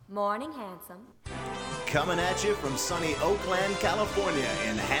Morning, handsome. Coming at you from sunny Oakland, California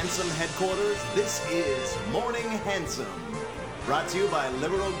in Handsome headquarters, this is Morning Handsome. Brought to you by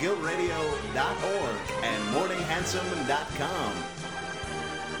liberalguiltradio.org and morninghandsome.com.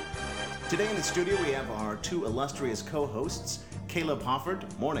 Today in the studio we have our two illustrious co-hosts, Caleb Hofford,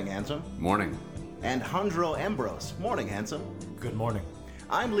 Morning Handsome. Morning. And Jandro Ambrose, Morning Handsome. Good morning.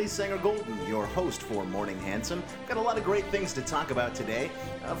 I'm Lee Sanger-Golden, your host for Morning Handsome. Got a lot of great things to talk about today.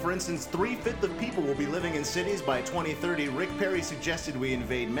 For instance, 3/5 of people will be living in cities by 2030. Rick Perry suggested we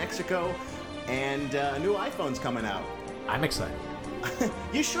invade Mexico, and a new iPhone's coming out. I'm excited.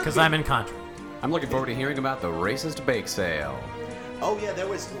 You should Because be. I'm in contract. I'm looking forward to hearing about the racist bake sale. Oh yeah, there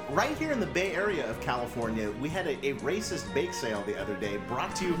was, right here in the Bay Area of California, we had a racist bake sale the other day,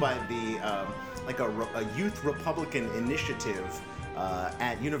 brought to you by the, a youth Republican initiative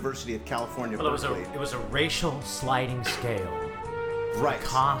at University of California, Well, Berkeley. it was a racial sliding scale. Right. The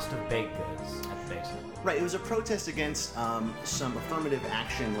cost of baked goods at the base. Right, it was a protest against some affirmative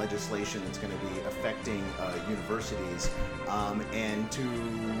action legislation that's going to be affecting universities, and to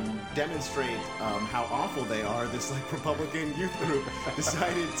demonstrate how awful they are, this Republican youth group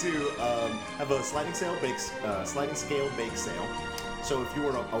decided to have a sliding scale bake sale. So if you were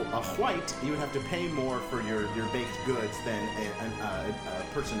a white, you would have to pay more for your baked goods than a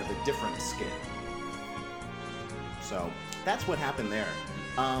person of a different skin. So that's what happened there.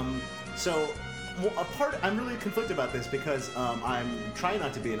 I'm really conflicted about this because I'm trying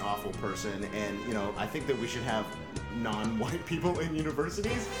not to be an awful person, and I think that we should have non-white people in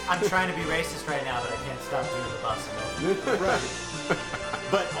universities. I'm trying to be racist right now, but I can't stop doing the bus. Right.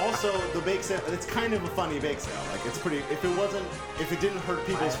 But also the bake sale, it's kind of a funny bake sale. Like it's pretty. If it didn't hurt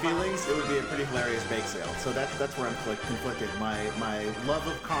people's feelings, it would be a pretty hilarious bake sale. So that's where I'm conflicted. My love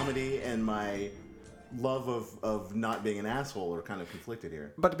of comedy and my love of not being an asshole are kind of conflicted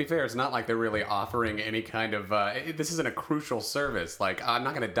here. But to be fair, it's not like they're really offering any kind of, this isn't a crucial service. Like, I'm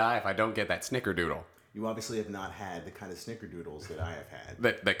not going to die if I don't get that snickerdoodle. You obviously have not had the kind of snickerdoodles that I have had.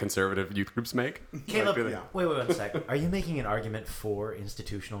 That conservative youth groups make? Caleb, Yeah. wait 1 sec. Are you making an argument for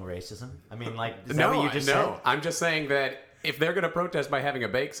institutional racism? I mean, is that what you just said? No, I'm just saying that if they're going to protest by having a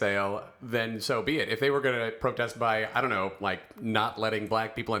bake sale, then so be it. If they were going to protest by, I don't know, not letting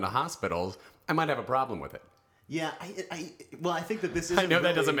black people into hospitals, I might have a problem with it. Yeah, I think that this is. I know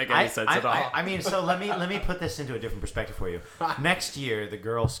that doesn't make any sense at all. I mean, so let me put this into a different perspective for you. Next year, the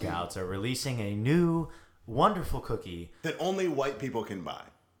Girl Scouts are releasing a new wonderful cookie that only white people can buy.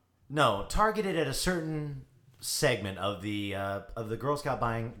 No, targeted at a certain segment of the Girl Scout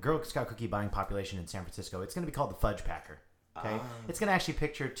cookie buying population in San Francisco. It's going to be called the Fudge Packer. Okay, it's going to actually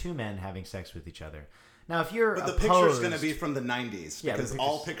picture two men having sex with each other. Now, if you're But the picture's going to be from the 90s, Yeah, because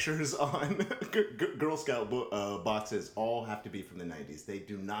all pictures on Girl Scout boxes all have to be from the 90s. They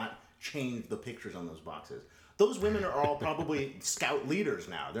do not change the pictures on those boxes. Those women are all probably scout leaders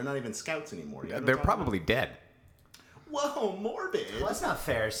now. They're not even scouts anymore. You know what They're I'm talking probably dead. about? Whoa, morbid. Well, that's not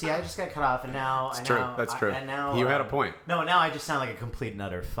fair. See, I just got cut off, and now... That's true. That's true. And now, You had a point. No, now I just sound like a complete and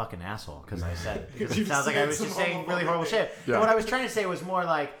utter fucking asshole, because I said... Because You it sounds like I said was just some saying really horrible shit. Yeah. And what I was trying to say was more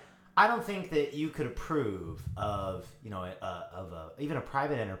like, I don't think that you could approve of, even a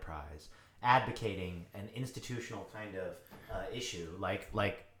private enterprise advocating an institutional kind of issue like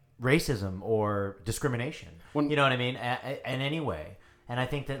racism or discrimination. You know what I mean? In any way. And I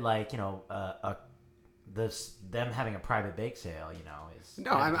think that them having a private bake sale, is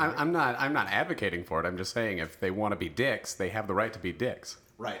No, I'm not advocating for it. I'm just saying if they want to be dicks, they have the right to be dicks.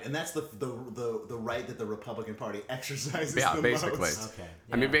 Right, and that's the right that the Republican Party exercises Yeah, the basically. most. Okay.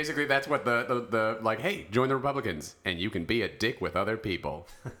 I mean, basically, that's what the hey, join the Republicans, and you can be a dick with other people.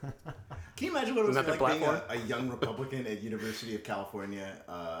 Can you imagine what it was Isn't that like their being platform? a young Republican at University of California,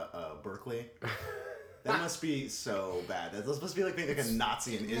 Berkeley? That must be so bad. That must be like being like a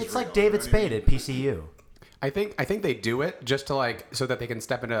Nazi in Israel. It's like David you know what I Spade mean? at PCU. I think they do it just to so that they can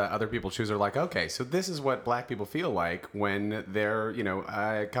step into other people's shoes. They're like, okay, so this is what black people feel like when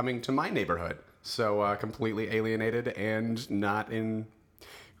they're coming to my neighborhood. So completely alienated and not in.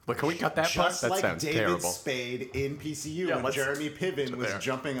 Look, can we cut that part? Just That like sounds David terrible. Spade in PCU Yeah, when let's- Jeremy Piven was there.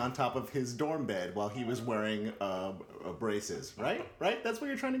 jumping on top of his dorm bed while he was wearing braces. Right? That's what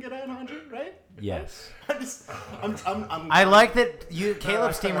you're trying to get at, Andre? Right? Yes. I'm I like that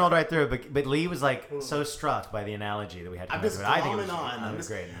Caleb steamrolled right through it, but Lee was so struck by the analogy that we had to I'm come just up with. I think it glowing was, on. that I'm was just-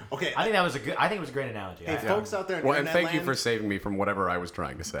 great. okay. I think it was a great analogy. Hey, folks out there in Well, and internet thank you land, for saving me from whatever I was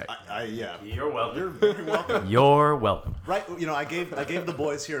trying to say. yeah. You're welcome. You're very welcome. You're welcome. Right, I gave the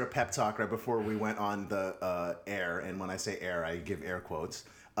boys here a pep talk right before we went on the air, and when I say air, I give air quotes.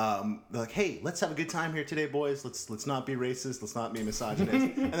 they're like, hey, let's have a good time here today, boys. Let's not be racist. Let's not be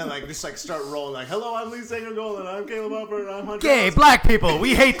misogynist. And then like just like start rolling like, hello, I'm Lee Sanger Golden. I'm Caleb Upper. I'm Hunter. Gay black people,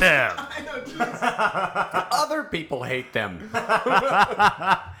 we hate them. I know, jeez. Other people hate them.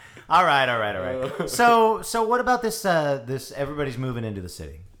 All right. So what about this? This everybody's moving into the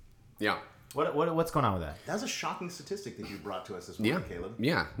city. Yeah. What's going on with that? That was a shocking statistic that you brought to us this morning, Caleb.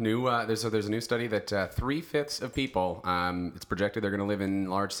 Yeah. There's a new study that 3/5 of people, it's projected they're going to live in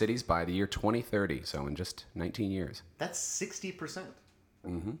large cities by the year 2030. So in just 19 years. That's 60%.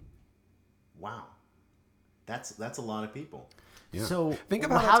 Mm-hmm. Wow. That's a lot of people. Yeah. So Think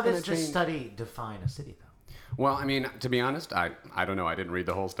about how that's does gonna this change- study define a city, though? Well, I mean, to be honest, I don't know. I didn't read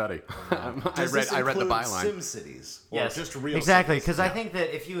the whole study. Does this I read the include byline. Sim cities? Or Yes, just real exactly. cities? Because I think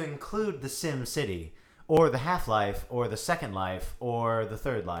that if you include the Sim City, or the Half-Life, or the Second Life, or the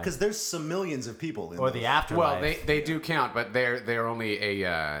Third Life, Because there's some millions of people in or those. the Afterlife, Well, they do count, but they're only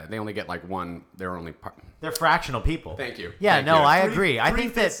they only get like one. They're only part. they're fractional people. Thank you. Yeah, Thank no, you. I agree. I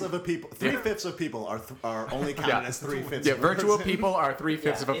think that Three-fifths of people are only counted as 3/5. Yeah, of a virtual person. people are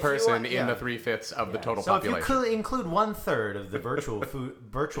 3/5 of a if you person want- in the 3/5 of the total so population. if you include 1/3 of the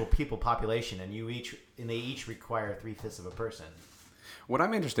virtual people population, and they each require 3/5 of a person. What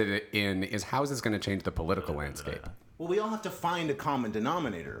I'm interested in is how is this going to change the political landscape? Well, we all have to find a common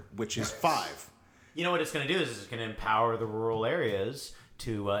denominator, which is 5. You know what it's going to do is it's going to empower the rural areas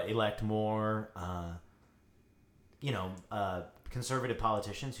to elect more, conservative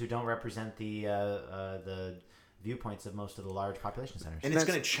politicians who don't represent the viewpoints of most of the large population centers. And it's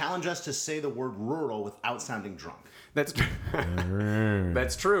going to challenge us to say the word rural without sounding drunk. That's true.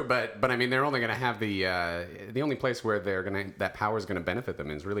 That's true, but I mean they're only going to have the only place where that power is going to benefit them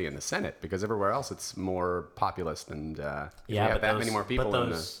is really in the Senate, because everywhere else it's more populist and if you have that many more people. But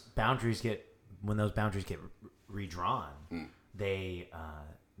those boundaries get redrawn, they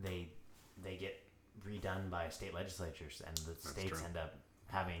get redone by state legislatures, and the states true. end up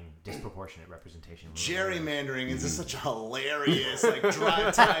having disproportionate representation. Gerrymandering is just such a hilarious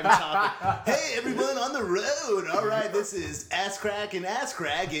drive time topic. Hey everyone on the road! All right, this is Ass Crack, and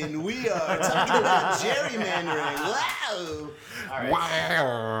we are talking about gerrymandering. Wow! All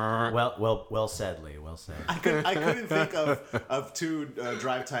right. Well said, Lee. Well said. I couldn't think of two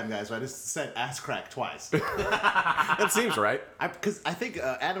drive time guys, so I just said Ass Crack twice. That seems right. Because I think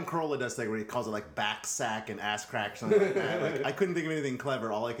Adam Carolla does thing where he calls it like back sack and ass crack, something like that. Like, I couldn't think of anything clever.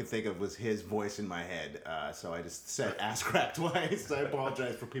 All I could think of was his voice in my head. So I just said ass crack twice. I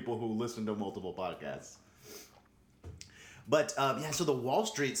apologize for people who listen to multiple podcasts. But so the Wall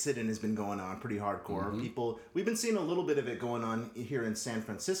Street sit-in has been going on pretty hardcore. Mm-hmm. We've been seeing a little bit of it going on here in San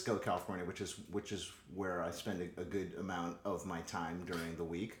Francisco, California, which is where I spend a good amount of my time during the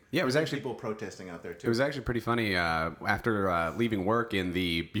week. Yeah, it was actually people protesting out there too. It was actually pretty funny. After leaving work in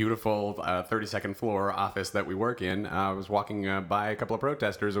the beautiful 32nd floor office that we work in, I was walking by a couple of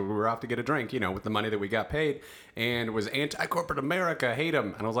protesters. We were off to get a drink, with the money that we got paid, and it was anti-corporate America, hate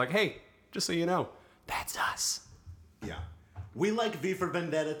them. And I was like, hey, just so you know, that's us. Yeah. We like V for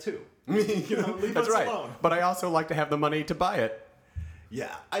Vendetta too. Leave That's us right. alone. But I also like to have the money to buy it.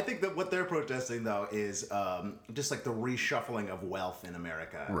 Yeah, I think that what they're protesting though is just like the reshuffling of wealth in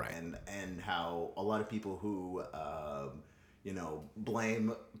America, Right. And how a lot of people who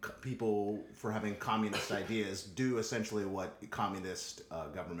blame people for having communist ideas do essentially what communist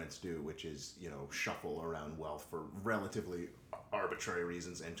governments do, which is shuffle around wealth for relatively arbitrary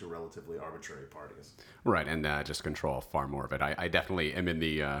reasons and to relatively arbitrary parties. Right, and just control far more of it. I definitely am in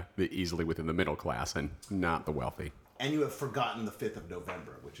the easily within the middle class and not the wealthy. And you have forgotten the 5th of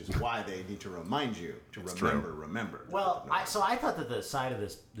November, which is why they need to remind you to remember. Well, I thought that the side of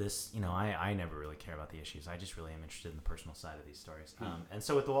this, I never really care about the issues. I just really am interested in the personal side of these stories. And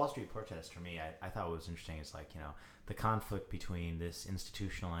so with the Wall Street protest, for me, I thought what was interesting is the conflict between this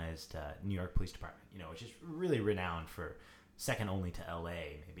institutionalized New York Police Department, which is really renowned for second only to LA,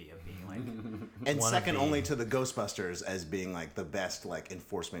 maybe, of being and second only to the Ghostbusters as being the best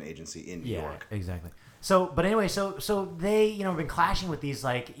enforcement agency in New York. Exactly. So, but anyway, so they have been clashing with these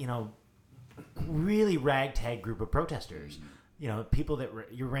really ragtag group of protesters. People that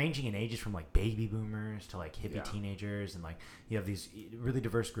you're ranging in ages from baby boomers to hippie teenagers, and you have these really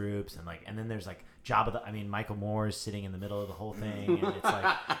diverse groups, and then there's Michael Moore is sitting in the middle of the whole thing, and it's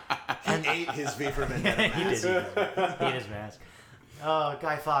He ate his V for Vendetta mask. He ate his mask. Oh,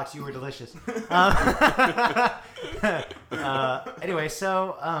 Guy Fawkes, you were delicious. Anyway,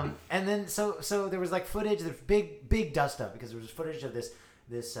 so and then so there was footage, there's big dust up because there was footage of this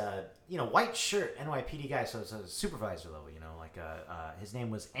white shirt NYPD guy, so it's a supervisor level, his name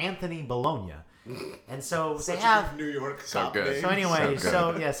was Anthony Bologna. And so they have New York So cop good. name. So anyway,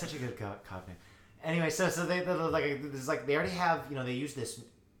 So good. such a good cop name. Anyway, so they already have, they use this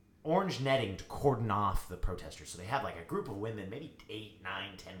orange netting to cordon off the protesters. So they have like a group of women, maybe 8,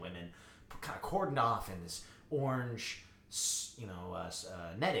 9, 10 women, kind of cordoned off in this orange,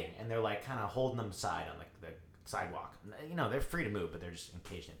 netting, and they're like kind of holding them aside on the sidewalk. They're free to move, but they're just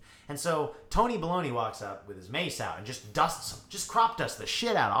encaged in. And so Tony Baloney walks up with his mace out and just dusts them, just crop dusts the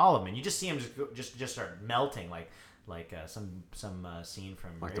shit out of all of them. And you just see him just start melting like some scene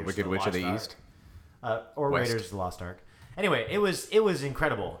from Like the Raiders Wicked Witch of the Lost East. Ark. Or West. Raiders of the Lost Ark. Anyway, it was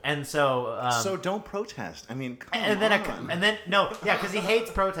incredible. And so So don't protest. I mean, come and on. then because he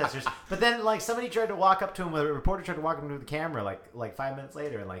hates protesters. But then somebody tried to walk up to him, a reporter tried to walk up to him with the camera like 5 minutes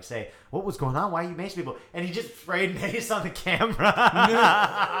later and say, "What was going on? Why are you macing people?" And he just sprayed mace on the camera.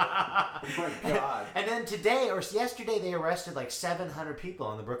 Oh my God. And then today or yesterday they arrested 700 people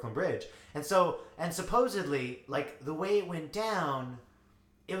on the Brooklyn Bridge. And supposedly the way it went down,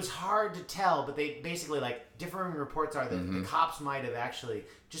 it was hard to tell, but they basically differing reports are that the cops might have actually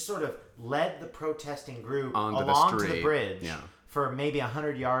just sort of led the protesting group Onto the along to the street. bridge Yeah. for maybe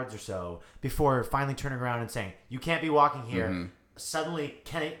 100 yards or so before finally turning around and saying, "You can't be walking here." Suddenly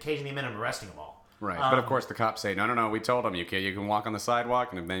caging them in and arresting them all. Right. But of course the cops say, no, we told them you can walk on the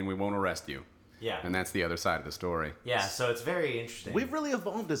sidewalk and then we won't arrest you. Yeah. And that's the other side of the story. Yeah, so it's very interesting. We've really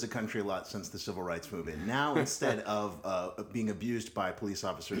evolved as a country a lot since the Civil Rights Movement. Now, instead of being abused by police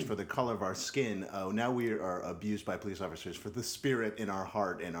officers for the color of our skin, now we are abused by police officers for the spirit in our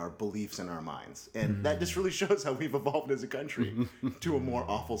heart and our beliefs in our minds. And that just really shows how we've evolved as a country to a more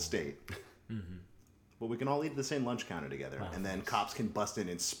awful state. But we can all eat at the same lunch counter together, and then cops can bust in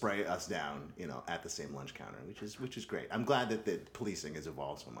and spray us down, at the same lunch counter, which is great. I'm glad that policing has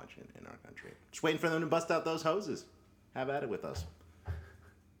evolved so much in our country. Just waiting for them to bust out those hoses. Have at it with us.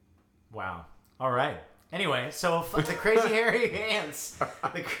 Wow. All right. Anyway, so the crazy hairy ants.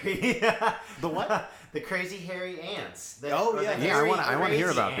 The what? The crazy hairy ants. Oh, yeah. Yeah, I want to hear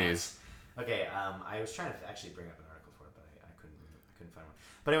about these. Okay, I was trying to actually bring up an article for it, but I couldn't find one.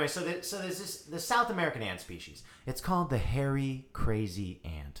 But anyway, so there's the South American ant species. It's called the hairy crazy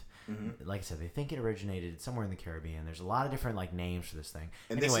ant. Like I said, they think it originated somewhere in the Caribbean. There's a lot of different names for this thing.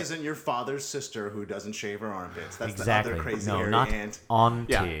 And anyway, this isn't your father's sister who doesn't shave her armpits. That's exactly. the other crazy no, hairy not ant.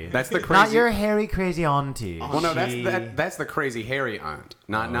 auntie. Yeah, that's the Not crazy. your hairy crazy auntie. Well, no, She- that's the crazy hairy aunt,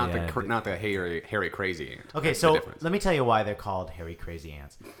 not yeah, not the hairy crazy aunt. Okay, That's the so difference. let me tell you why they're called hairy crazy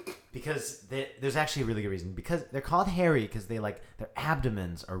ants. Because there's actually a really good reason. Because they're called hairy because their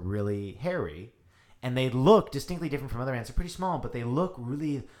abdomens are really hairy, and they look distinctly different from other ants. They're pretty small, but they look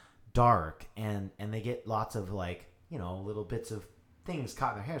really dark, and they get lots of little bits of things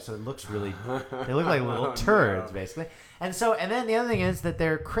caught in their hair, so it looks really they look like little turds basically. And then the other thing is that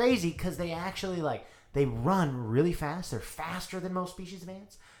they're crazy because they actually they run really fast. They're faster than most species of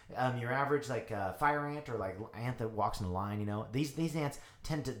ants. Your average fire ant or ant that walks in a line, these ants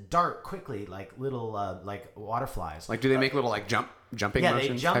tend to dart quickly like little water flies. do they make little jumping Yeah, motions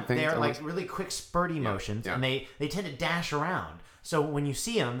they jump. type things? They're almost? really quick spurty motions, yeah. and they tend to dash around. So when you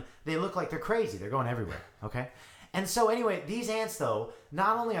see them, they look like they're crazy. They're going everywhere. Okay, and so anyway, these ants though,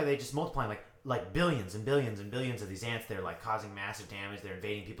 not only are they just multiplying like billions and billions and billions of these ants, they're causing massive damage. They're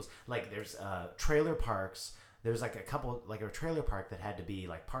invading people's there's trailer parks. There's a trailer park that had to be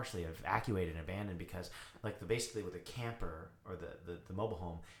partially evacuated and abandoned because basically with the camper or the mobile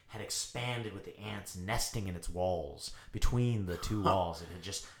home had expanded with the ants nesting in its walls between the two walls. It had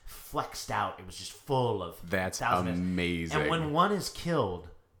just flexed out. It was just full of That's thousands of ants. amazing. And when one is killed,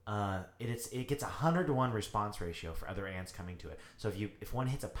 it gets 100-to-1 response ratio for other ants coming to it. So if one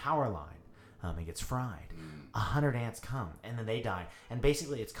hits a power line, it gets fried. 100 ants come, and then they die. And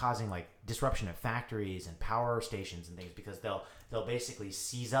basically, it's causing disruption at factories and power stations and things because they'll basically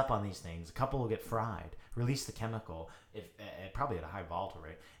seize up on these things. A couple will get fried, release the chemical, probably at a high volatile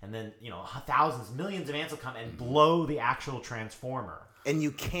rate, and then thousands, millions of ants will come and blow the actual transformer. And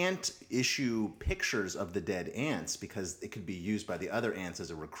you can't issue pictures of the dead ants because it could be used by the other ants as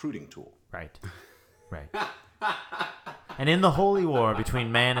a recruiting tool. Right. And in the holy war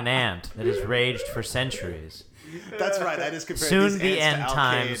between man and ant that has raged for centuries, That's right. I just compared soon these the ants end to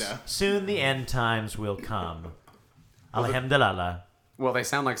times. Al-Qaeda. Soon the end times will come. Alhamdulillah. Well, they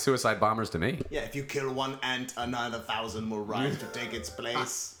sound like suicide bombers to me. Yeah, if you kill one ant, another 1,000 will rise to take its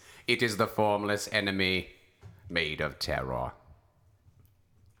place. It is the formless enemy made of terror.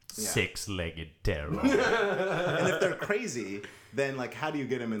 Six-legged terror. And if they're crazy, then like how do you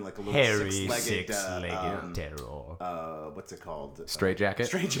get him in like a little Hairy six-legged terror. what's it called? Straight jacket.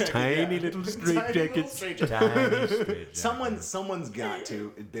 Straight jacket. Tiny yeah. little straight Tiny little jackets. straight jacket. Tiny straight jacket. Someone's got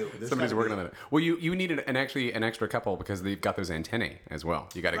to do. Somebody's working on it. Well, you need an extra couple because they've got those antennae as well.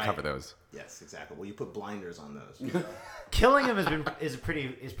 You got to cover those. Yes, exactly. Well, you put blinders on those. Killing them is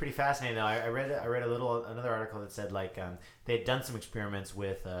pretty fascinating. Though I read another article that said like they had done some experiments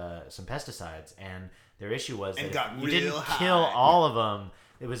with some pesticides, and their issue was that got if you real didn't high. kill all of them,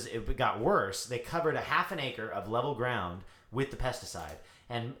 it got worse. They covered a half an acre of level ground with the pesticide,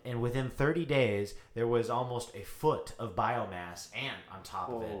 and within 30 days there was almost a foot of biomass ant on top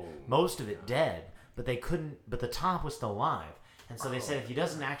of it. Most of it dead, but they couldn't. But the top was still alive, and so they said if he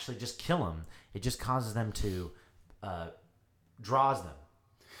doesn't actually just kill them, it just causes them to draws them.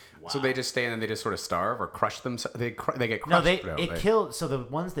 Wow. So they just stand and they just sort of starve or crush them. They get crushed. No, though. killed. So the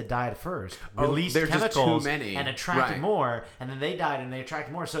ones that died first released they're just chemicals too many. and attracted Right. more, and then they died and they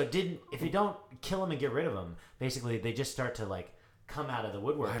attracted more. So it didn't. If you don't kill them and get rid of them, basically they just start to like come out of the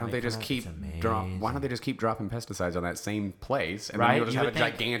woodwork. Why and don't they just come out. keep It's amazing. Why don't they just keep dropping pesticides on that same place and Right? then you'll just You have a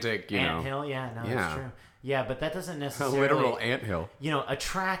would think gigantic, anthill? Yeah, no, Yeah. that's true. Yeah, but that doesn't a necessarily literal anthill.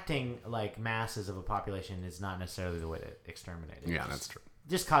 attracting like masses of a population is not necessarily the way to exterminate it. Yeah, It that's just- true.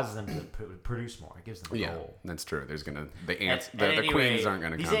 Just causes them to produce more. It gives them a Yeah, goal. that's true. There's the ants, At the any queens rate, aren't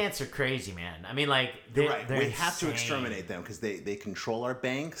going to These come. ants are crazy, man. I mean, like You're right. they're We have to insane. exterminate them because they control our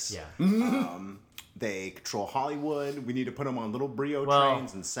banks. Yeah. They control Hollywood. We need to put them on little Brio Well,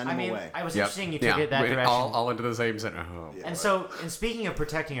 trains and send them away. I was Yep. interesting you took it that direction. All into the same center. Oh. Yeah. And so, and speaking of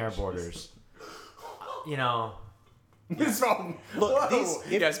protecting our borders, you know, Look,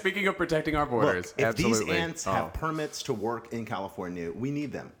 yeah, speaking of protecting our borders, Look, if absolutely. these ants have permits to work in California, we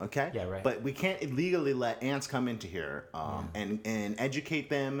need them, okay? Yeah, right. But we can't illegally let ants come into here and educate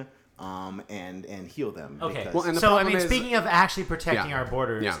them and heal them. okay. because- Well, and the So I problem mean, is- speaking of actually protecting Yeah. our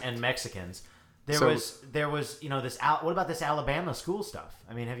borders Yeah. and Mexicans, there So- was you know this. What about this Alabama school stuff?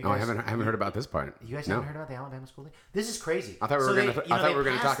 I mean, have you Oh, I guys? haven't heard about this part. You guys no. haven't heard about the Alabama school thing? This is crazy. I thought we So were they- going to. you know, I thought they we were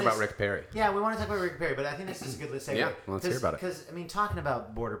going to passed talk about this- Rick Perry. Yeah, we want to talk about Rick Perry, but I think this is a good segue. Yeah, let's hear about it. Because I mean, talking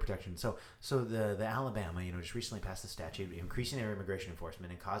about border protection, so the Alabama, you know, just recently passed a statute increasing their immigration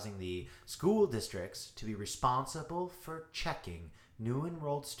enforcement and causing the school districts to be responsible for checking new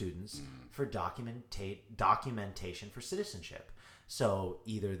enrolled students for documentation for citizenship. So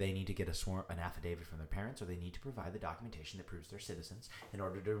either they need to get an affidavit from their parents, or they need to provide the documentation that proves they're citizens in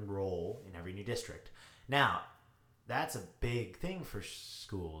order to enroll in every new district. Now, that's a big thing for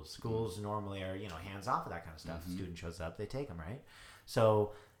schools. Schools normally are, you know, hands off of that kind of stuff. Student shows up, they take them, right?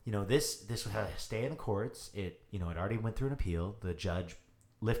 So, you know, this would have to stay in the courts. It already went through an appeal. The judge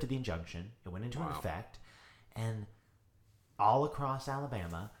lifted the injunction. It went into effect, and all across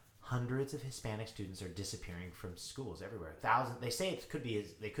Alabama, hundreds of Hispanic students are disappearing from schools everywhere. Thousands. They say it could be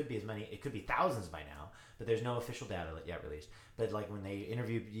as many. It could be thousands by now, but there's no official data yet released. But like when they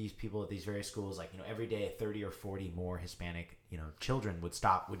interviewed these people at these various schools, like, you know, every day 30 or 40 more Hispanic, you know, children would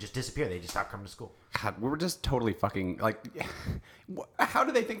just disappear. They just stop coming to school. God, we're just totally fucking like. How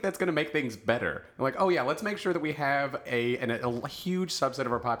do they think that's going to make things better? Like, oh yeah, let's make sure that we have a huge subset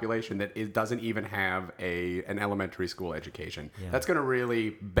of our population that doesn't even have an elementary school education. Yeah. That's going to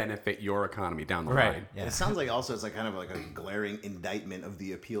really benefit your economy down the Right. line. Yeah. It sounds like also it's like kind of like a glaring indictment of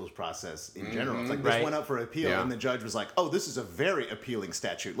the appeals process in general. It's like this Right. went up for appeal, Yeah. and the judge was like, "Oh, this is a very appealing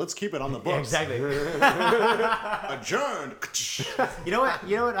statute. Let's keep it on the books." Exactly. Adjourned. You know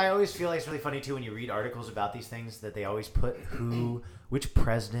what? I always feel like it's really funny too when you read articles about these things that they always put which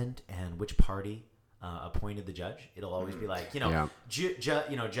president and which party appointed the judge. It'll always be like, you know, Yeah.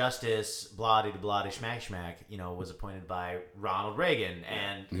 Justice Bloody Schmack, you know, was appointed by Ronald Reagan,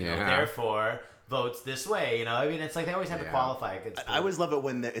 and you know, Yeah. therefore votes this way. You know, I mean, it's like they always have to Yeah. qualify. It's I always love it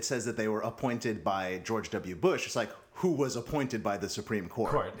when it says that they were appointed by George W. Bush. It's like, who was appointed by the Supreme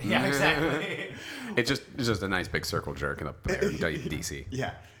Court? court. Yeah, exactly. It's just a nice big circle jerk up there in DC.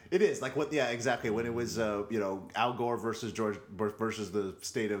 Yeah, it is. Like what? Yeah, exactly. When it was, you know, Al Gore versus George versus the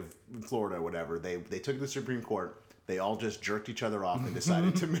state of Florida, or whatever. They took it to the Supreme Court. They all just jerked each other off and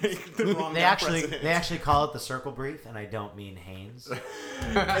decided to make the wrong They guy actually president. call it the circle brief, and I don't mean Haynes.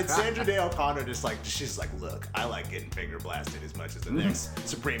 And Sandra Day O'Connor she's like, look, I like getting finger blasted as much as the next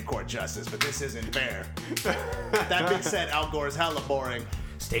Supreme Court justice, but this isn't fair. That being said, Al Gore is hella boring.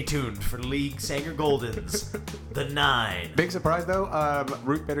 Stay tuned for League Sanger Goldens, the 9. Big surprise though,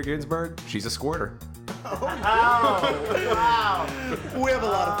 Ruth Bader Ginsburg, she's a squirter. Oh, wow. We have a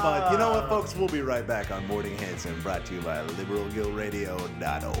lot of fun. You know what, folks? We'll be right back on Morning Hanson, brought to you by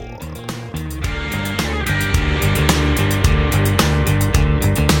liberalguildradio.org.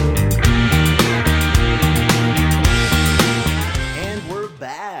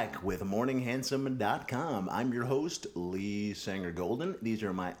 morninghandsome.com. I'm your host, Lee Sanger Golden. These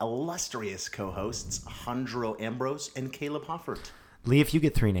are my illustrious co-hosts, Jandro Ambrose and Caleb Hoffert. Lee, if you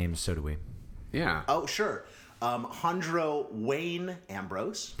get 3 names, so do we. Yeah. Oh, sure. Jandro Wayne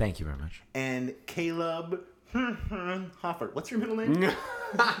Ambrose Thank you very much. and Caleb Hoffert. What's your middle name?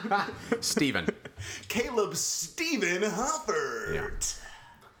 Steven. Caleb Stephen Hoffert. Yeah.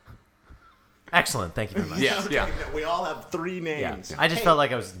 Excellent. Thank you very much. Yeah. Okay, Yeah. we all have 3 names. I just felt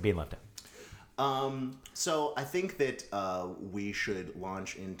like I was being left out. So I think that we should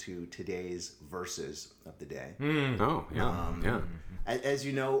launch into today's verses of the day. Oh, yeah. Yeah. As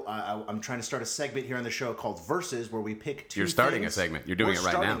you know, I'm trying to start a segment here on the show called Verses, where we pick 2 You're starting things. a segment. You're doing We're it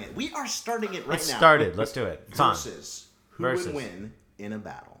right starting now. it. We are starting it right It now. started. Let's do it. It's on. Verses. Who Versus. would win in a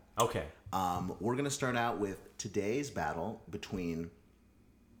battle? Okay. We're going to start out with today's battle between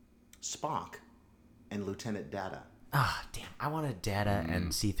Spock and Lieutenant Data. Ah, damn. I wanted Data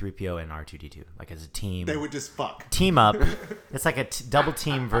and C-3PO and R2-D2, like as a team. They would just fuck. Team up. It's like a double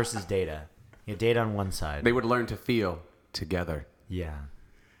team versus Data. You have Data on one side. They would learn to feel together.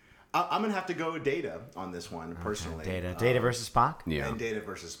 I'm going to have to go Data on this one, personally. Data versus Spock? Yeah. And Data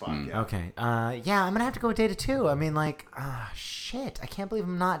versus Spock, yeah. Okay. Yeah, I'm going to have to go with Data too. I mean, like, shit. I can't believe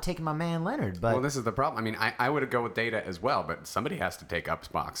I'm not taking my man Leonard, but... Well, this is the problem. I mean, I would go with Data as well, but somebody has to take up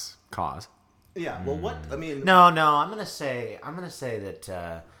Spock's cause. Yeah, well, what, I mean... No, I'm gonna say that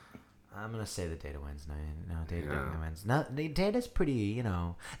Data wins. No, Data definitely wins. No, Data's pretty, you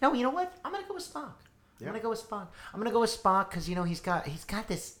know. No, you know what? I'm gonna go with Spock. I'm gonna go with Spock because he's got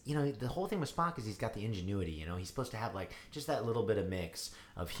this. The whole thing with Spock is he's got the ingenuity. He's supposed to have like just that little bit of mix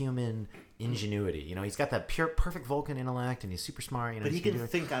of human ingenuity. He's got that perfect Vulcan intellect, and he's super smart. But he can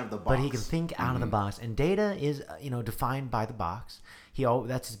think out of the box. But he can think out of the box, and Data is defined by the box.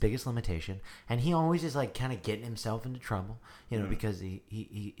 That's his biggest limitation, and he always is like kind of getting himself into trouble, because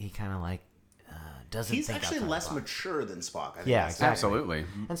he kind of like doesn't. He's think actually outside the less box. mature than Spock. I think Yeah, that's exactly. Absolutely.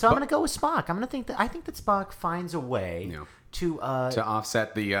 And so I'm going to go with Spock. I think that Spock finds a way to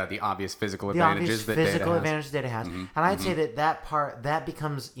offset the obvious physical the obvious advantages that physical Data has. advantages Data has. And I'd say that part that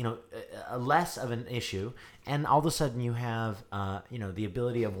becomes a less of an issue, and all of a sudden you have the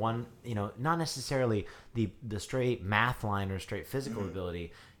ability of one, not necessarily the straight math line or straight physical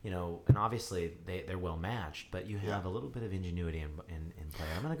ability, and obviously they're well matched, but you have a little bit of ingenuity in play.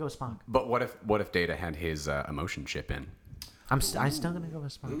 I'm going to go with Spock. But what if Data had his emotion chip in? I'm still going to go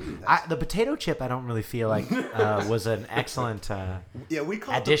with Spock. The potato chip I don't really feel like was an excellent we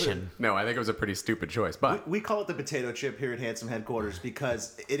call addition. No, I think it was a pretty stupid choice. But we call it the potato chip here at Handsome Headquarters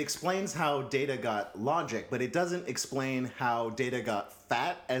because it explains how Data got logic, but it doesn't explain how Data got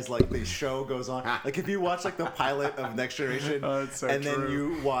fat as like the show goes on. Like if you watch like the pilot of Next Generation, it's so and true. then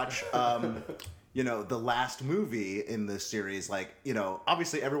you watch the last movie in the series, like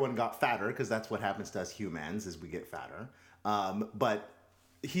obviously everyone got fatter because that's what happens to us humans is we get fatter. But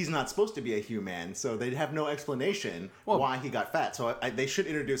he's not supposed to be a human, so they'd have no explanation why he got fat. So they should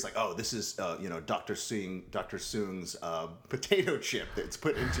introduce like, oh, this is Dr. Soong's potato chip that's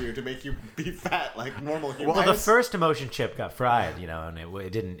put into you to make you be fat like normal humans. Well, the first emotion chip got fried, and it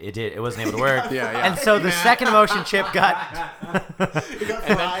wasn't able to work. Yeah. And so the second emotion chip got it got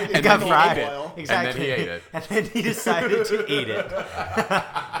fried. it got fried. Oil. Exactly. And then he ate it. And then he decided to eat it.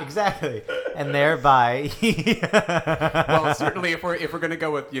 Exactly. And thereby well, certainly if we're gonna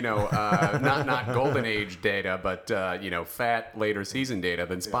go with not golden age Data, but fat later season Data,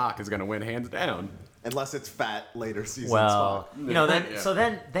 then Spock is gonna win hands down. Unless it's fat later season well,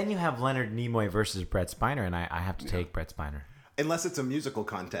 Spock. then you have Leonard Nimoy versus Brett Spiner, and I have to take Brett Spiner. Unless it's a musical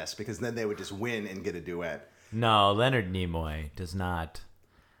contest, because then they would just win and get a duet. No, Leonard Nimoy does not.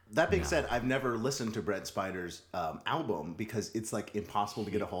 That being said, I've never listened to Brett Spiner's album because it's like impossible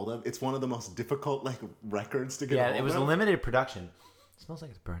to get a hold of. It's one of the most difficult like records to get a hold of. Yeah, it was a limited production. It smells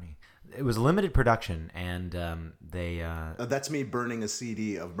like it's burning. It was a limited production, and they... that's me burning a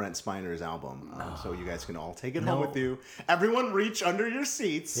CD of Brent Spiner's album, so you guys can all take it home with you. Everyone reach under your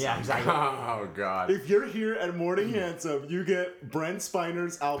seats. Yeah, exactly. Oh God. If you're here at Morning Handsome, you get Brent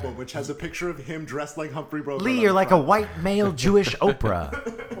Spiner's album, which has a picture of him dressed like Humphrey Bogart. Lee, you're like a white male Jewish Oprah.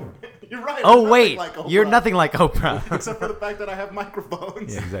 You're right. Oh, I'm wait. nothing like You're Oprah, nothing like Oprah. except for the fact that I have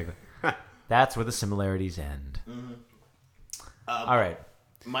microphones. Yeah, exactly. That's where the similarities end. All right.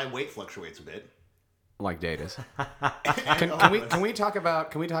 My weight fluctuates a bit. Like Data's. Can we talk about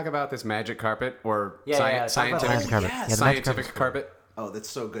this magic carpet or scientific scientific carpet? Oh, that's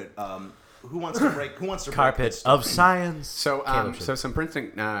so good. Who wants to break? Who wants to break Carpet this of story? science. So, so some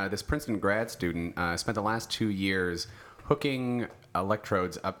Princeton grad student spent the last 2 years hooking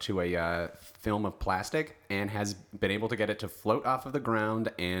electrodes up to a film of plastic and has been able to get it to float off of the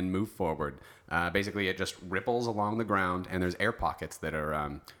ground and move forward. Basically, it just ripples along the ground, and there's air pockets that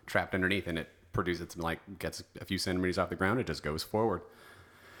are trapped underneath, and it gets a few centimeters off the ground, it just goes forward.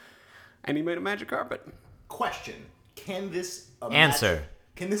 And he made a magic carpet. Question: Can this Answer.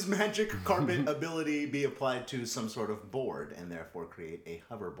 Can this magic carpet ability be applied to some sort of board and therefore create a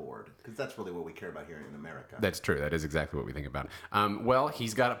hoverboard? Because that's really what we care about here in America. That's true. That is exactly what we think about. Well,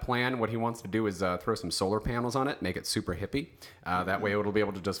 he's got a plan. What he wants to do is throw some solar panels on it, make it super hippie. That way it'll be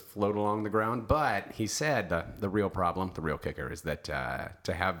able to just float along the ground. But he said the real problem, the real kicker, is that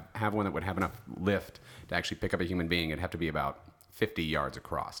to have one that would have enough lift to actually pick up a human being, it'd have to be about 50 yards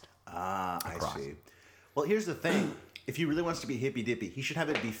across. I see. Well, here's the thing. If he really wants to be hippy dippy, he should have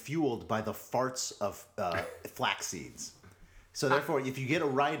it be fueled by the farts of flax seeds. So therefore, if you get a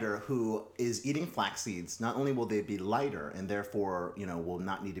rider who is eating flax seeds, not only will they be lighter and therefore, will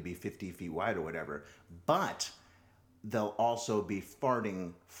not need to be 50 feet wide or whatever, but they'll also be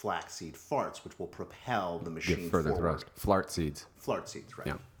farting flaxseed farts, which will propel the machine Get further forward. thrust. Flart seeds. Flart seeds, right?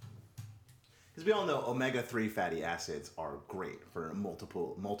 Yeah. Because we all know omega-3 fatty acids are great for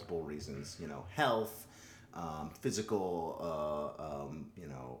multiple reasons. Health, physical,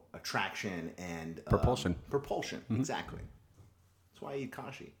 attraction, and Propulsion. Propulsion, exactly. That's why I eat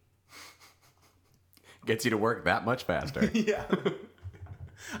kashi. Gets you to work that much faster. Yeah.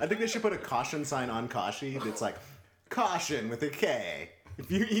 I think they should put a caution sign on kashi that's like, caution with a K.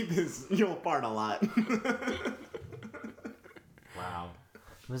 If you eat this, you'll fart a lot. Wow.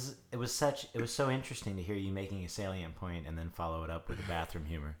 It was so interesting to hear you making a salient point and then follow it up with the bathroom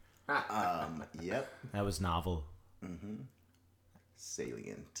humor. Yep. That was novel.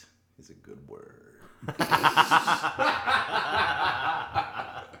 Salient is a good word.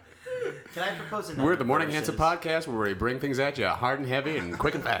 Can I propose another? We're the Morning Answer podcast where we bring things at you hard and heavy and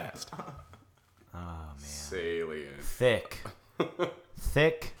quick and fast. Oh, man. Salient. Thick,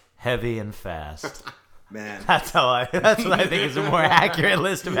 heavy, and fast. Man. That's what I think is a more accurate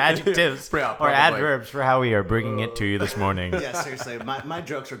list of adjectives Yeah, or probably. adverbs for how we are bringing it to you this morning. Yeah, seriously. My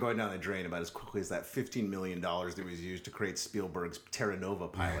jokes are going down the drain about as quickly as that $15 million that was used to create Spielberg's Terra Nova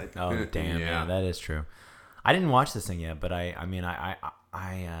pilot. Oh damn, Yeah. man, that is true. I didn't watch this thing yet, but I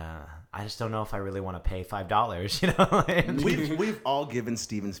just don't know if I really want to pay $5. We've all given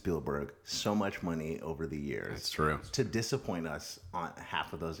Steven Spielberg so much money over the years. That's true. To disappoint us on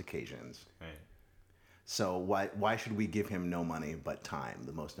half of those occasions. Right. So why should we give him no money but time,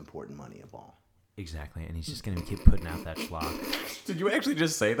 the most important money of all? Exactly, and he's just gonna keep putting out that schlock. Did you actually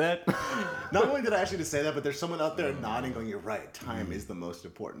just say that? Not only did I actually just say that, but there's someone out there nodding, going, "You're right. Time is the most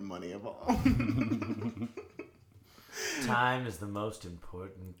important money of all." Time is the most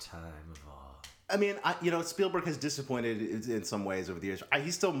important time of all. I mean, Spielberg has disappointed in some ways over the years.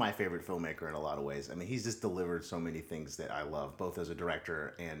 He's still my favorite filmmaker in a lot of ways. I mean, he's just delivered so many things that I love, both as a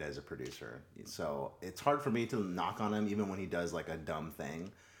director and as a producer. So it's hard for me to knock on him, even when he does like a dumb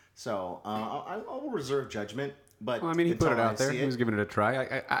thing. So I will reserve judgment. But Well, I mean, he put it until I out there. see He was giving it a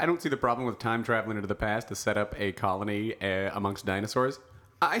try. I don't see the problem with time traveling into the past to set up a colony amongst dinosaurs.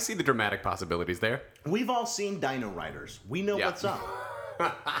 I see the dramatic possibilities there. We've all seen Dino Riders. We know Yeah. what's up.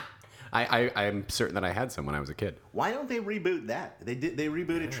 I'm certain that I had some when I was a kid. Why don't they reboot that? They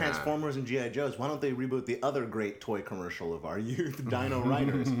rebooted Transformers and G.I. Joes. Why don't they reboot the other great toy commercial of our youth, Dino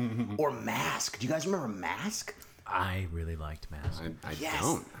Riders? Or Mask. Do you guys remember Mask? I really liked Mask. I Yes.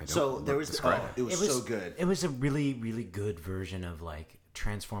 don't. So there was describe it was so good. It was a really, really good version of like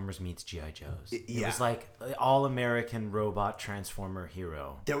Transformers meets G.I. Joe's. It yeah. was like all-American robot Transformer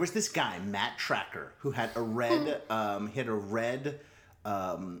hero. There was this guy, Matt Tracker, who had a red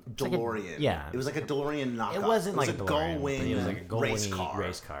DeLorean. yeah. It was like a DeLorean knockoff. It wasn't like a a DeLorean, gull-wing but it was like a race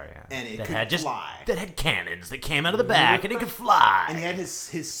race car. car, yeah. And it that could had fly. That had cannons that came out of the back, and it could fly. And he had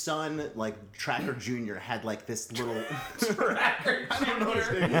his son, like Tracker Jr., had like this little. Tracker I don't know his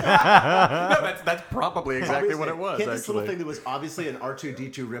name. No, that's probably exactly what it was. He had this little Actually, thing that was obviously an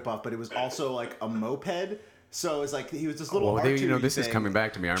R2D2 ripoff, but it was also like a moped. So it's like he was this little. well, R2D this is thing. coming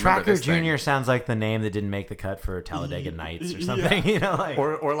back to me. I remember Tracker this thing. Jr. sounds like the name that didn't make the cut for Talladega Nights or something. Like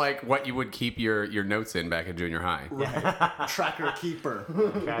Or like what you would keep your notes in back in junior high. Right. Tracker Keeper.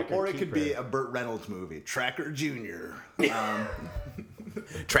 Tracker Or it could be Keeper. a Burt Reynolds movie, Tracker Jr.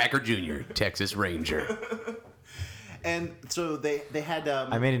 Tracker Jr., Texas Ranger. And so they had.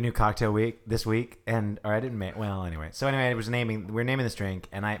 I made a new cocktail this week, or I didn't make. Well, anyway. So anyway, we're naming this drink,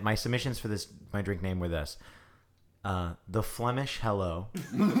 and my submissions for my drink name were this. The Flemish Hello,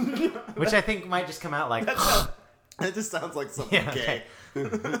 which I think might just come out like It just sounds like something Yeah, gay.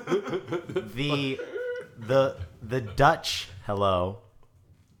 okay. the the Dutch hello,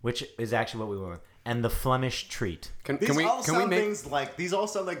 which is actually what we went with, and the Flemish treat. Can These we all can we sound make things like these all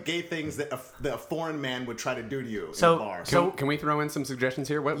sound like gay things that a foreign man would try to do to you So- in a bar. so- can we throw in some suggestions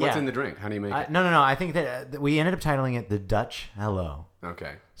here? What's Yeah. in the drink? How do you make it? No. I think that we ended up titling it the Dutch hello.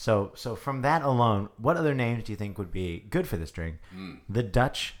 Okay. So from that alone, what other names do you think would be good for this drink? The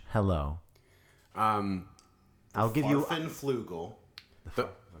Dutch hello. I'll give you Farfenflugel.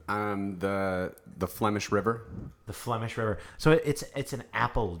 The Flemish River. the Flemish River. So it's an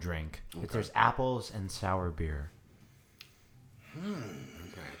apple drink. There's apples and sour beer.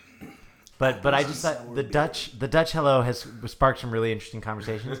 Okay. But I just thought the Dutch hello has sparked some really interesting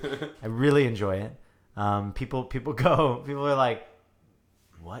conversations. I really enjoy it. People are like,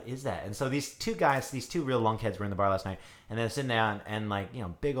 what is that? And so these two real lunkheads were in the bar last night, and they're sitting down and like, you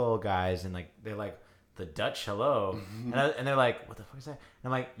know, big old guys, and like they're like, the Dutch hello, and they're like, what the fuck is that? And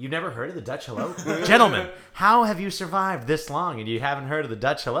I'm like, you've never heard of the Dutch hello? Gentlemen, how have you survived this long and you haven't heard of the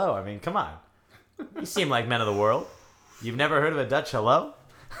Dutch hello? I mean, come on, you seem like men of the world. You've never heard of a Dutch hello?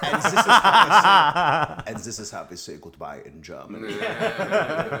 And this is how we say goodbye in German.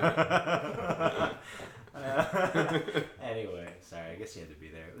 Anyway, sorry, I guess you had to be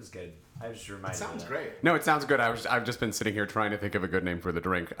there. It was good. I was just reminded. Sounds of that. great. No, it sounds good. I've just been sitting here trying to think of a good name for the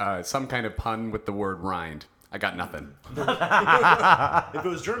drink. Some kind of pun with the word rind. I got nothing. If it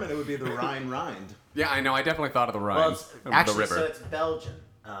was German, it would be the Rhine Rind. Yeah, I know. I definitely thought of the Rhine. Well, it's, of actually, the river. so it's Belgian.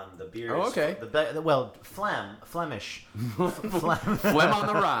 The beer. Oh, is okay. Flemish. Phlegm on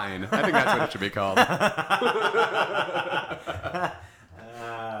the Rhine. I think that's what it should be called.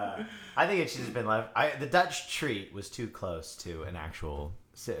 I think it should have been left. The Dutch treat was too close to an actual.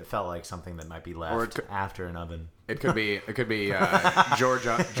 It felt like something that might be Or it left could- after an oven. It could be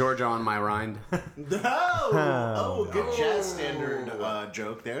Georgia on my rind. Oh, good jazz standard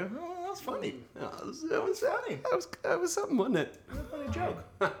joke there. Oh, that was funny. That was funny. That was something, wasn't it? Funny joke.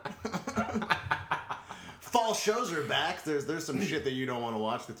 Fall shows are back. There's some shit that you don't want to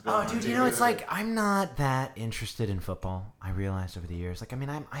watch that's going Oh, on. dude, you know, it's like I'm not that interested in football. I realized over the years. Like, I mean,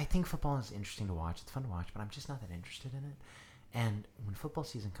 I think football is interesting to watch. It's fun to watch, but I'm just not that interested in it. And when football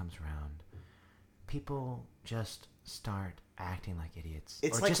season comes around, people just start acting like idiots.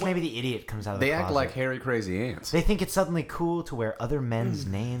 It's or like just when- maybe the idiot comes out of the They act closet. like hairy, crazy ants. They think it's suddenly cool to wear other men's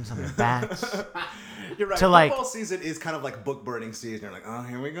names on their backs. You're right. to, like- Football season is kind of like book burning season. You're like, oh,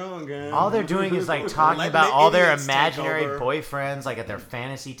 here we go again. All they're doing is like talking Let about the all their idiots take imaginary over. boyfriends, like at their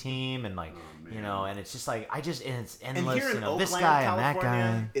fantasy team, and like you know, and it's just like and it's And endless. here in You know, Oakland, this guy and that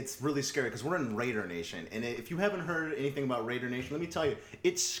California, guy. it's really scary because we're in Raider Nation, and if you haven't heard anything about Raider Nation, let me tell you,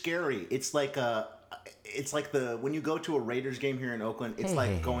 it's scary. It's like when you go to a Raiders game here in Oakland, it's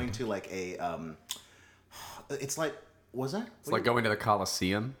like going to like a it's like was that? It's like going to the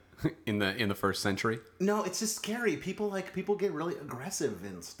Colosseum in the first century. No, it's just scary. People get really aggressive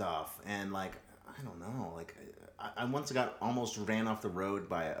and stuff, and like I don't know, like I once got almost ran off the road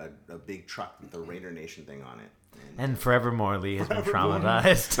by a big truck with the Raider Nation thing on it. And forevermore, Lee has been Forevermore.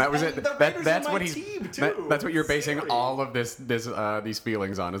 traumatized. That was And it. the Raiders That's are what my he's. team, that- too. that's what you're basing Scary. all of these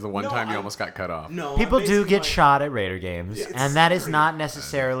feelings on. Is the one No, time you I- almost got cut off. No, People I'm do basing get my- shot at Raider games, Yeah, it's and that is scary. not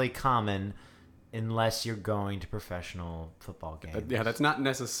necessarily common unless you're going to professional football games. Yeah, that's not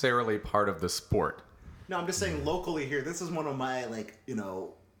necessarily part of the sport. No, I'm just saying locally here. This is one of my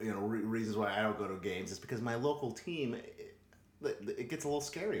reasons why I don't go to games. Is because my local team, it gets a little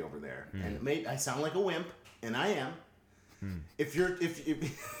scary over there, and I sound like a wimp, and I am. If you're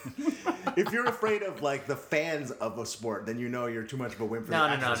if you're afraid of like the fans of a sport, then you know you're too much of a wimp for the No,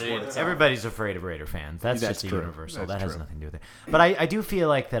 actual sport dude. itself. Everybody's afraid of Raider fans. That's That's just a true. universal. That's that has true. nothing to do with it. But I do feel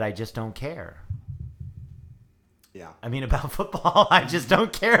like that I just don't care. Yeah. I mean, about football, I just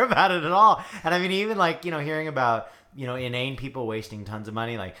don't care about it at all. And I mean, even like, hearing about, inane people wasting tons of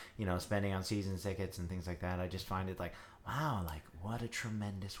money, like, spending on season tickets and things like that. I just find it like, wow, like what a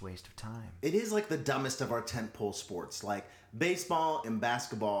tremendous waste of time. It is like the dumbest of our tentpole sports, like baseball and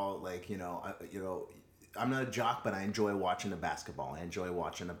basketball. Like I'm not a jock, but I enjoy watching a basketball. I enjoy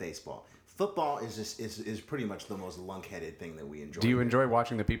watching a baseball. Football is just is pretty much the most lunk-headed thing that we enjoy. Do you enjoy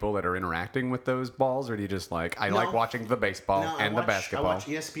watching the people that are interacting with those balls, or do you just like like watching the baseball No, and the basketball? I watch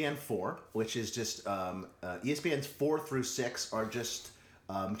ESPN 4, which is just ESPN's 4 through 6 are just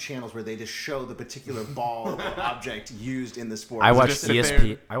channels where they just show the particular ball or object used in the sport. I It's watch just- sit ESP.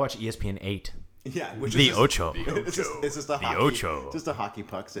 there- I watch ESPN 8. yeah, which The is just, Ocho. It's just a hockey, Ocho. just a hocky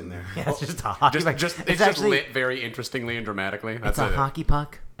pucks in there. Yeah, it's just a hockey puck. Just it's it's actually just lit very interestingly and dramatically. it's That's a it. hockey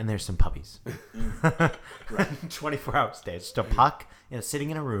puck and there's some puppies. 24 hours a day. It's just a puck sitting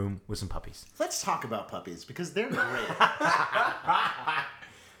in a room with some puppies. Let's talk about puppies because they're great.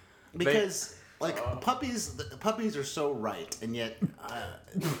 Because like puppies are so right, and yet,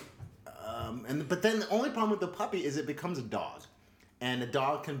 but then the only problem with the puppy is it becomes a dog, and a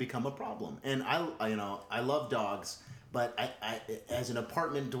dog can become a problem. And I love dogs, but I as an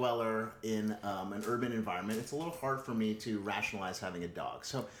apartment dweller in an urban environment, it's a little hard for me to rationalize having a dog.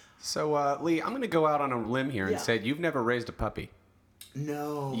 So, Lee, I'm going to go out on a limb here and Yeah. say you've never raised a puppy.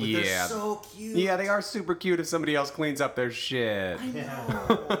 No, but Yeah. they're so cute. Yeah, they are super cute if somebody else cleans up their shit. I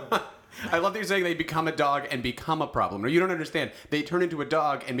know. I love that you're saying they become a dog and become a problem. No, you don't understand. They turn into a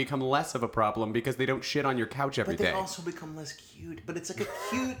dog and become less of a problem because they don't shit on your couch every But they day. also become less cute. But it's like a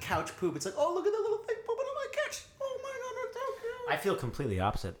cute couch poop. It's like, oh, look at that little thing pooping on my couch. Oh my god, that's so cute. I feel completely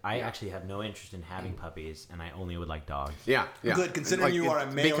opposite. I actually have no interest in having puppies, and I only would like dogs. Yeah. Good, considering Like, you are a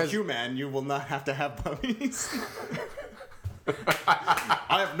male because- human, you will not have to have puppies.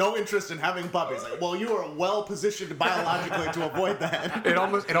 I have no interest in having puppies. Like, well, you are well positioned biologically to avoid that. It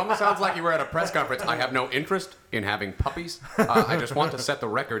almost sounds like you were at a press conference. I have no interest in having puppies. I just want to set the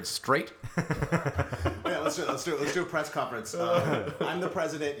record straight. Yeah, let's do a press conference. I'm the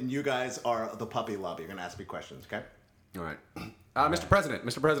president, and you guys are the puppy lobby. You're gonna ask me questions, okay? All right, Mr. President.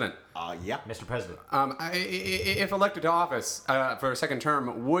 Yeah. Mr. President. If elected to office for a second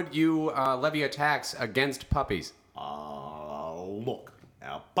term, would you levy a tax against puppies? Look,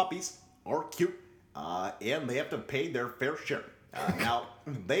 puppies are cute, and they have to pay their fair share. Now,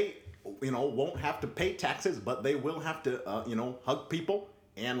 they, won't have to pay taxes, but they will have to, hug people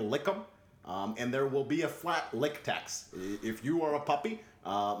and lick them. And there will be a flat lick tax. If you are a puppy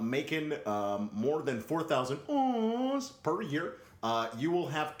making more than 4,000 awws per year, you will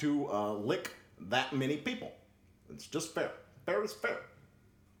have to lick that many people. It's just fair. Fair is fair.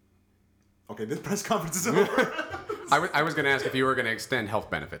 Okay, this press conference is over. I was going to ask if you were going to extend health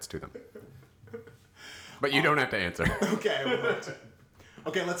benefits to them. But you don't have to answer.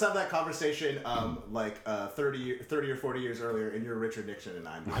 Okay, let's have that conversation 30 or 40 years earlier, and you're Richard Nixon, and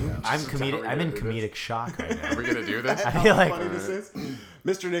I'm I'm in comedic shock right now. Are we going to do this? I feel like funny this is.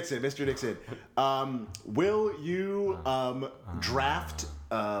 Mr. Nixon, will you draft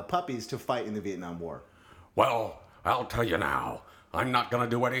puppies to fight in the Vietnam War? Well, I'll tell you now. I'm not gonna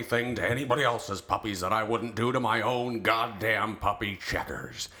do anything to anybody else's puppies that I wouldn't do to my own goddamn puppy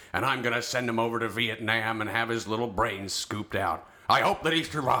Checkers. And I'm gonna send him over to Vietnam and have his little brains scooped out. I hope that he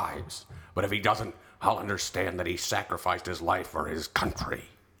survives. But if he doesn't, I'll understand that he sacrificed his life for his country.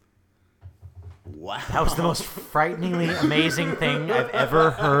 Wow. that was the most frighteningly amazing thing I've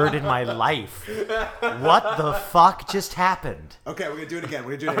ever heard in my life. What the fuck just happened? Okay, we're gonna do it again.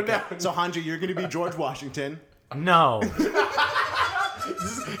 So Hanji, you're gonna be George Washington. No.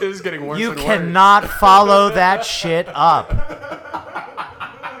 This is getting worse You and worse. cannot follow that shit up.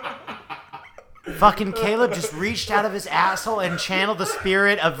 Fucking Caleb just reached out of his asshole and channeled the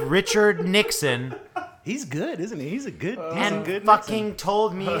spirit of Richard Nixon He's good, isn't he? He's a good and fucking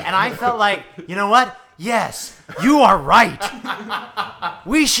told me, and I felt like, you know what? Yes, you are right.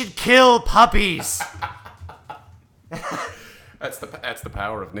 We should kill puppies. That's the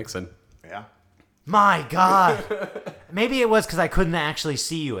power of Nixon. Yeah. My God. Maybe it was because I couldn't actually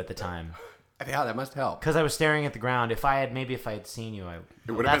see you at the time. Yeah, that must help. Because I was staring at the ground. If I had seen you,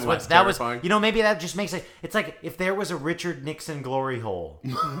 It would have been less that terrifying. was. Maybe that just makes it. It's like if there was a Richard Nixon glory hole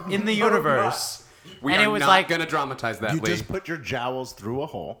in the universe, We and are it was not like, going to dramatize that, You Lee. just put your jowls through a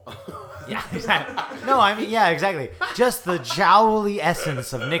hole. yeah, exactly. No, I mean, yeah, exactly. Just the jowly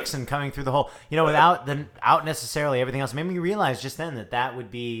essence of Nixon coming through the hole. Without necessarily everything else. Made me realize just then that would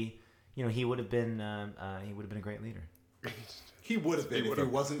be, he would have been a great leader. He would have been if he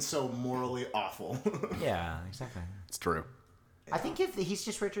wasn't so morally awful. Yeah, exactly. It's true. I think if he's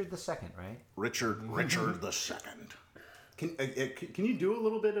just Richard II, right? Richard the Second. Can you do a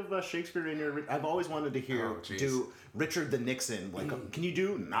little bit of Shakespeare in your? I've always wanted to hear do Richard the Nixon. Can you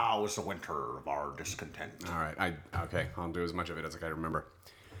do "Now is the winter of our discontent"? All right. Okay. I'll do as much of it as I can remember.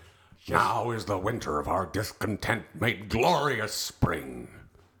 Now is the winter of our discontent made glorious spring.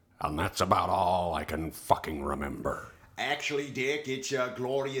 And that's about all I can fucking remember. Actually, Dick, it's a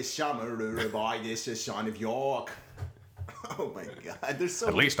glorious summer by this son of York. Oh my God! There's so.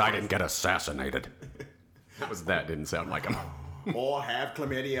 At least I didn't get assassinated. That didn't sound like him. Or have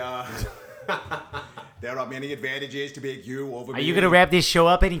chlamydia. There are many advantages to being you over me. Are you going to wrap this show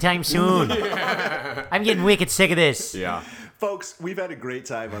up anytime soon? I'm getting wicked sick of this. Yeah. Folks, we've had a great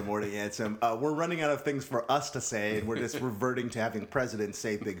time on Morning Anthem. We're running out of things for us to say, and we're just reverting to having presidents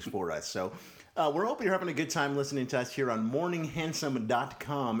say things for us. So we're hoping you're having a good time listening to us here on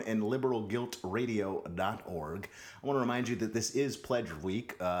morninghandsome.com and liberalguiltradio.org. I want to remind you that this is Pledge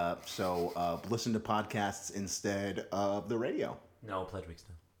Week, so listen to podcasts instead of the radio. No, Pledge Week's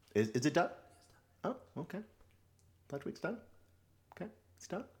done. Is it done? Oh, okay. Pledge week's done. Okay, it's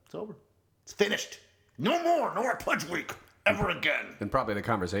done. It's over. It's finished. No more Pledge Week ever again. And probably the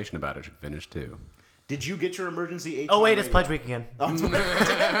conversation about it should finish too. Did you get your emergency aid? Oh wait, it's Pledge Week again. They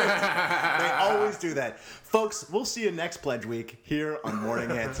always do that. Folks, we'll see you next Pledge Week here on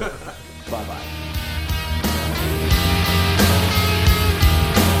Morning Answer. Bye-bye.